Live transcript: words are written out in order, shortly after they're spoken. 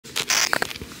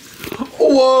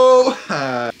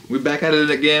Whoa! We back at it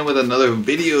again with another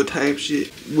video type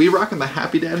shit. We rocking the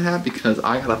Happy Dad hat because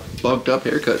I got a fucked up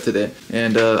haircut today.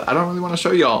 And I don't really want to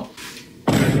show y'all.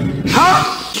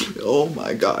 Oh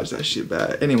my gosh, that shit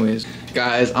bad. Anyways,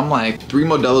 guys, I'm like 3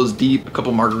 Modelo's deep, a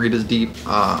couple margaritas deep.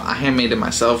 I handmade it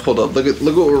myself. Hold up, look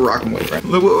what we're rocking with, right?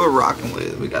 Look what we're rocking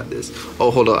with. We got this. Oh,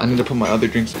 hold up, I need to put my other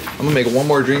drinks. I'm gonna make one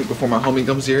more drink before my homie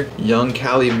comes here. Young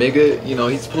Cali Mega, you know,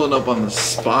 he's pulling up on the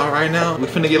spot right now. We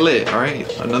finna get lit, all right?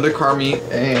 Another car meet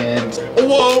and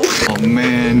whoa! Oh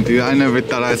man, dude, I never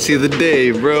thought I'd see the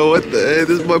day, bro. What the heck?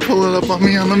 This boy pulling up on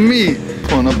me on the meet.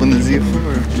 Pulling up on the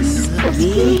Z4.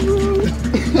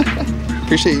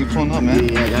 Appreciate you pulling up, man.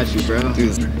 Yeah, I got you, bro.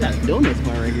 Dude, that donut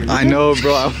spot right here. I know,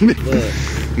 bro. Man,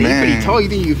 pretty tall. You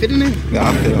think you fit in it? Yeah,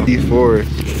 I fit. D4.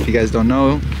 If you guys don't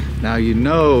know, now you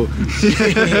know.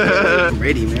 I'm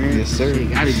ready, man. Yes, sir. You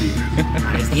gotta be.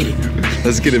 Alright, let's get it.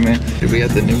 Let's get it, man. We got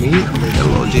the new meat. Got a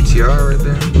little GTR right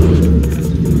there.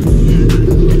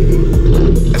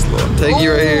 That's a little tanky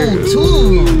right here.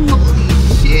 Dude.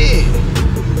 Holy shit.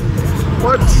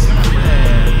 What?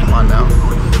 Come on now.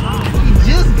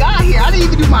 Just got here. I didn't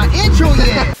even do my intro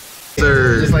yet.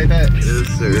 Sir. Just like that. Yes,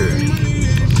 sir.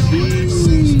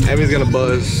 Abby's gonna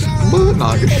buzz.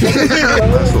 Nah.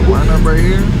 That's the lineup right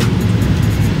here.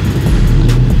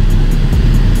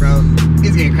 Bro,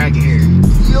 it's getting cracking here.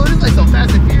 Yo, this is like some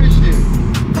Fast and Furious shit.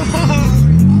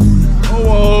 Oh,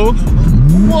 whoa.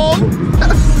 Whoa.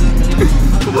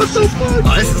 What the fuck?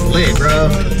 Oh, this is lit, bro.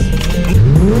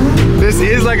 This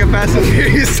is like a Fast and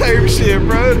Furious type shit,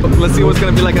 bro. Let's see what's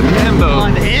gonna be like at the end, though.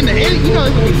 On the end, you know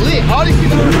it's gonna be lit. All this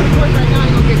shit right now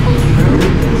ain't gonna get posted, bro.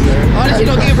 All this shit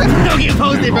don't get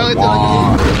posted, bro. It's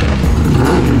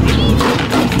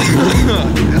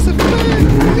That's a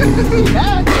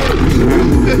fact.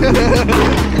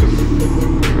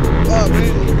 Oh,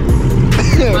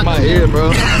 man. My ear, bro.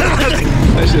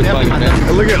 That shit funny,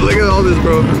 man. Look at all this,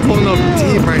 bro. Pulling up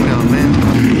deep right now, man.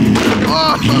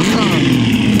 Oh.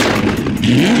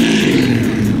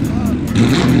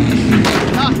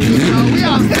 We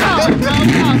outside, bro.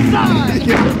 We outside.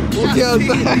 We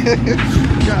outside.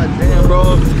 God damn,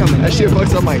 bro. That shit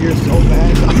fucks up my ears so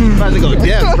bad. I'm about to go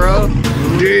deaf, bro.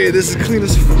 Dude, this is clean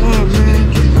as fuck,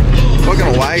 man.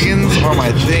 Fucking wagons are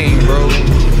my thing, bro.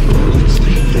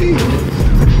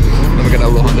 Let me get that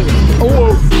little Honda.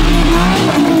 Oh!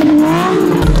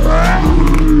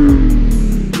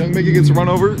 Young Mickey gets run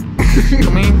over.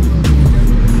 Come in.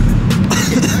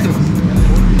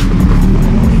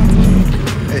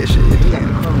 Hey, shit.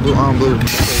 Blue on blue.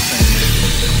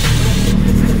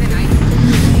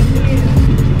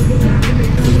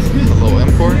 A little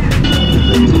import.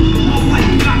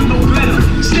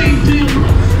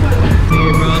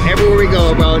 Yeah, bro. Everywhere we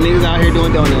go, bro, niggas out here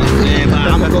doing donuts. And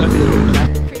I'm gonna go through.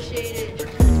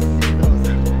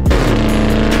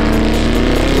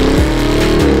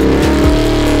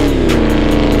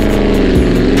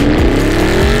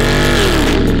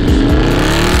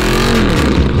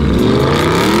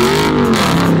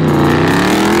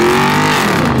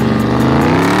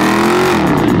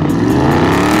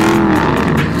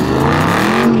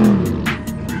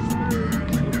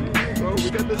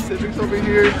 Civics over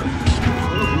here.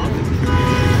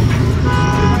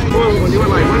 When you were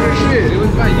like, what shit? It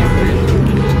was by you.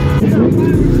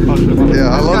 Yeah,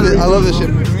 I love this shit.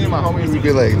 Me and my homies would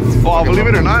be like, oh, believe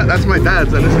it or not, that's my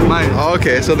dad's and this is mine. Oh,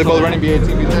 okay, so they're both running B18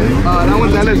 B30? That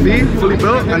one's LSD, fully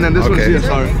built, and then this one's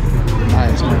CSR.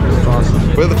 Nice, man. That's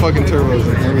awesome. Where are the fucking turbos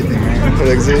and everything, man? For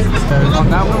the exit? On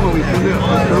that one, when we tuned it,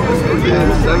 we did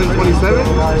 727,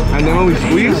 and then when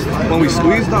we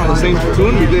squeezed on the same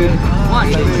tune, we did.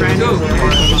 Golly,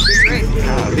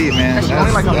 man. That's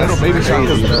only like a little baby shop.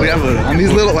 We have a. And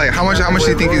these little, like, how much do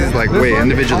you think is like weigh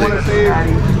individually?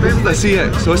 This is the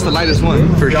CX, so it's the lightest one.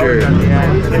 For sure. It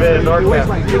was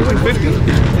like 50.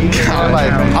 God,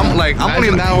 I'm only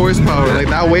that horsepower. Like,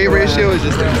 that weight ratio is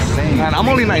just insane. Man, I'm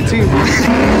only 19.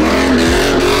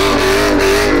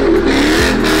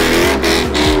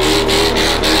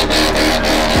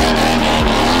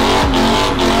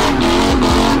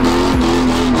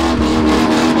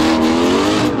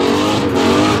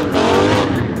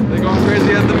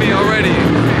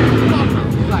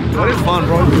 Fun,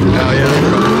 bro. Oh yeah,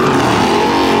 bro.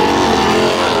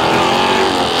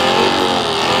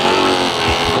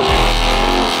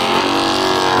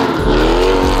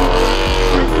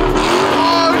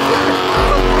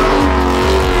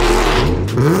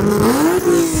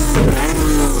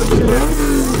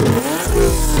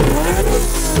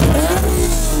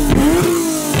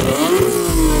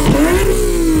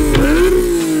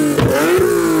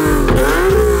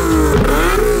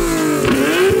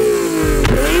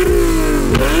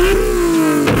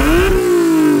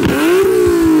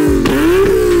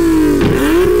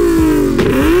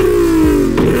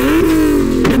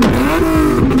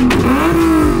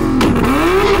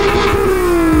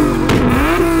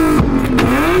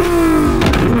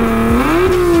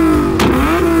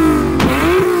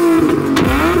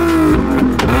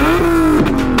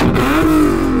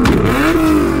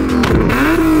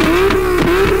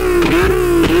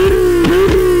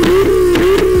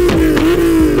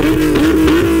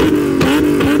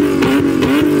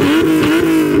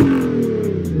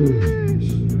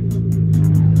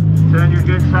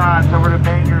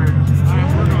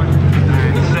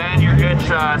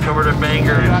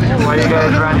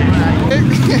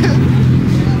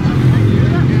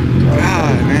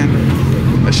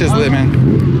 shit's lit, man.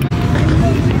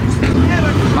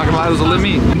 Not gonna lie, it was a lit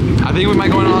meet. I think we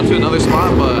might go on to another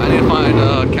spot, but I need to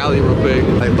find Cali real quick.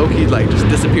 Like low-key, like just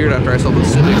disappeared after I saw those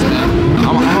Civics, man.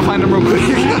 I'm gonna find them real quick.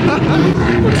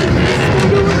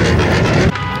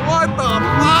 What the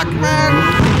fuck, man?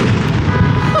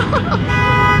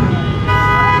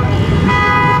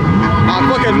 I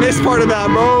fucking missed part of that,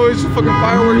 bro. It's just fucking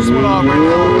fireworks just went off right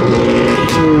now.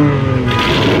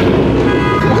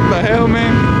 What the hell,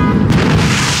 man?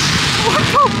 What the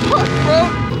fuck, bro?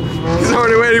 He's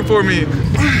already waiting for me.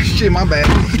 Shit, my bad.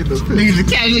 Niggas are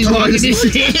casually walking this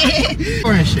shit.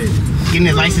 Foreign shit. Getting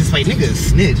his license plate, niggas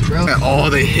snitch, bro. Oh,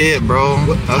 they hit, bro.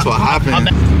 That's what happened.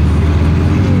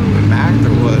 Backed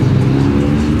or what?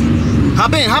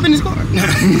 Hop in his car.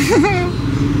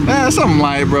 Yeah, something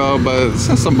light, bro, but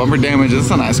it's some bumper damage.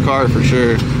 It's a nice car for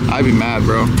sure. I'd be mad,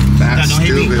 bro. That's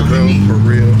stupid, bro. For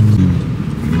real.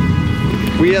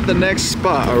 We at the next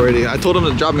spot already. I told him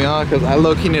to drop me off because I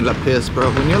low-key need to piss,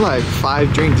 bro. When you're like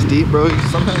 5 drinks deep, bro,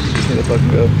 sometimes you just need to fucking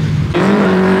go.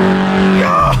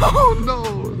 Oh, no.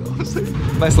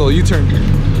 Nice little U-turn.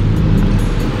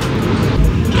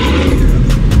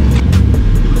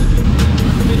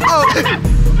 Oh.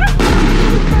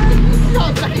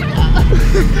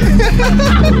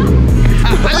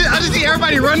 I just see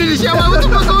everybody running the show. What the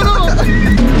fuck going on?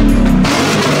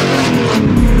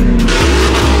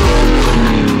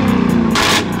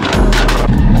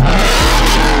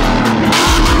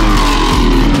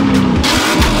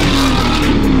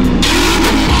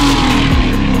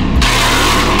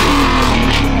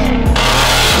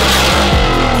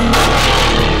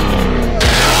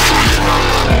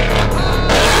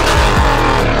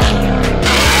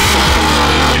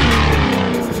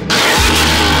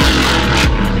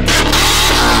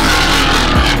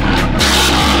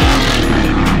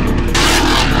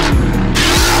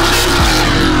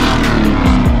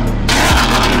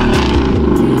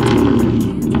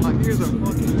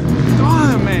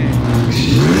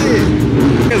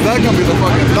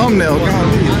 Thumbnail,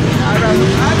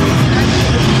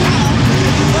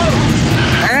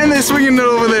 and they're swinging it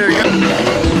over there.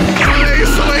 They're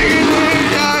swinging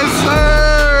it, yes,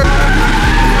 sir.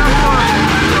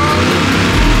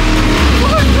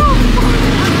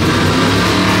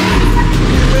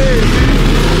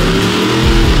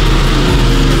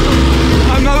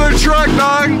 Another truck,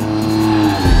 dog.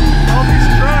 All these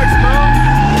trucks, bro.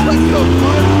 What the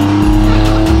fuck?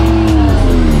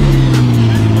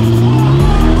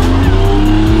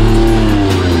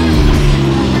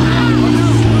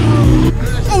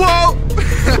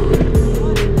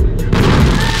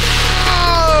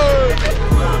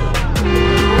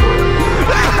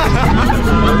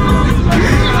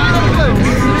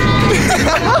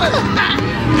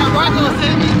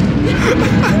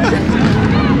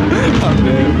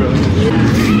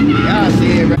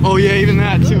 Oh yeah, even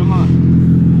that too, huh?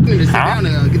 Just sit down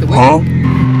and get the weight.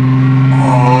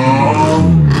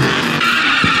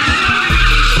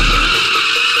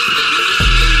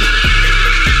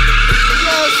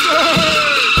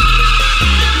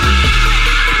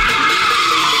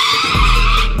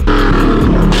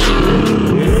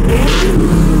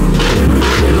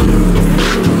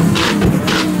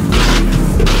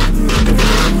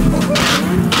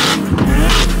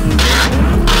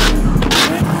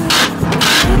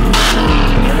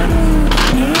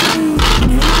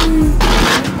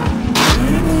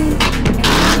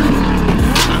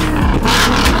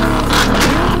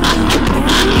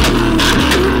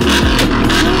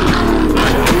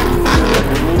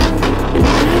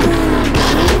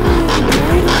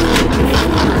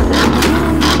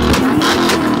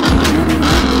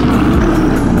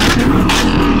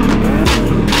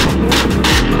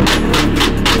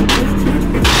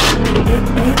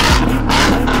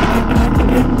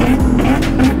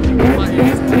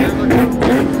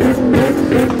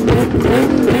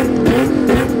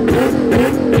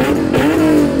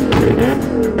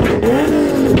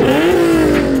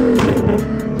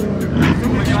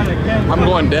 I'm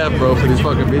going deaf, bro, for these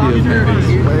fucking videos, man.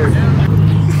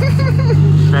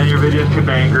 Send your videos to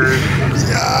bangers.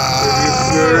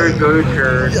 Yeah. Go to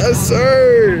church. Yes,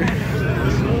 sir.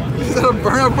 Is that a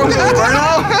burnout, bro?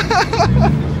 Burnout?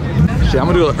 Shit, I'm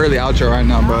gonna do an early outro right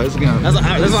now, bro. It's gonna. That's what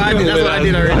I did. That's what I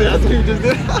did already. That's what you just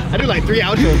did. I do like 3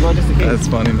 outros, bro, just in case. That's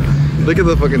funny, man. Look at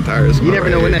the fucking tires. You never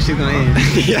know when that shit's gonna end.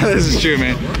 Yeah, this is true,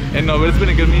 man. And no, but it's been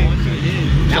a good meet.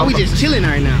 Now we just chilling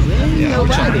right now. Yeah, we're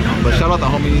chilling. But shout out the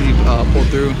homie he pulled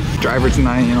through. Driver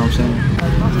tonight, you know what I'm saying?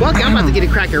 Fuck, I'm about to get a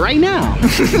cracker right now.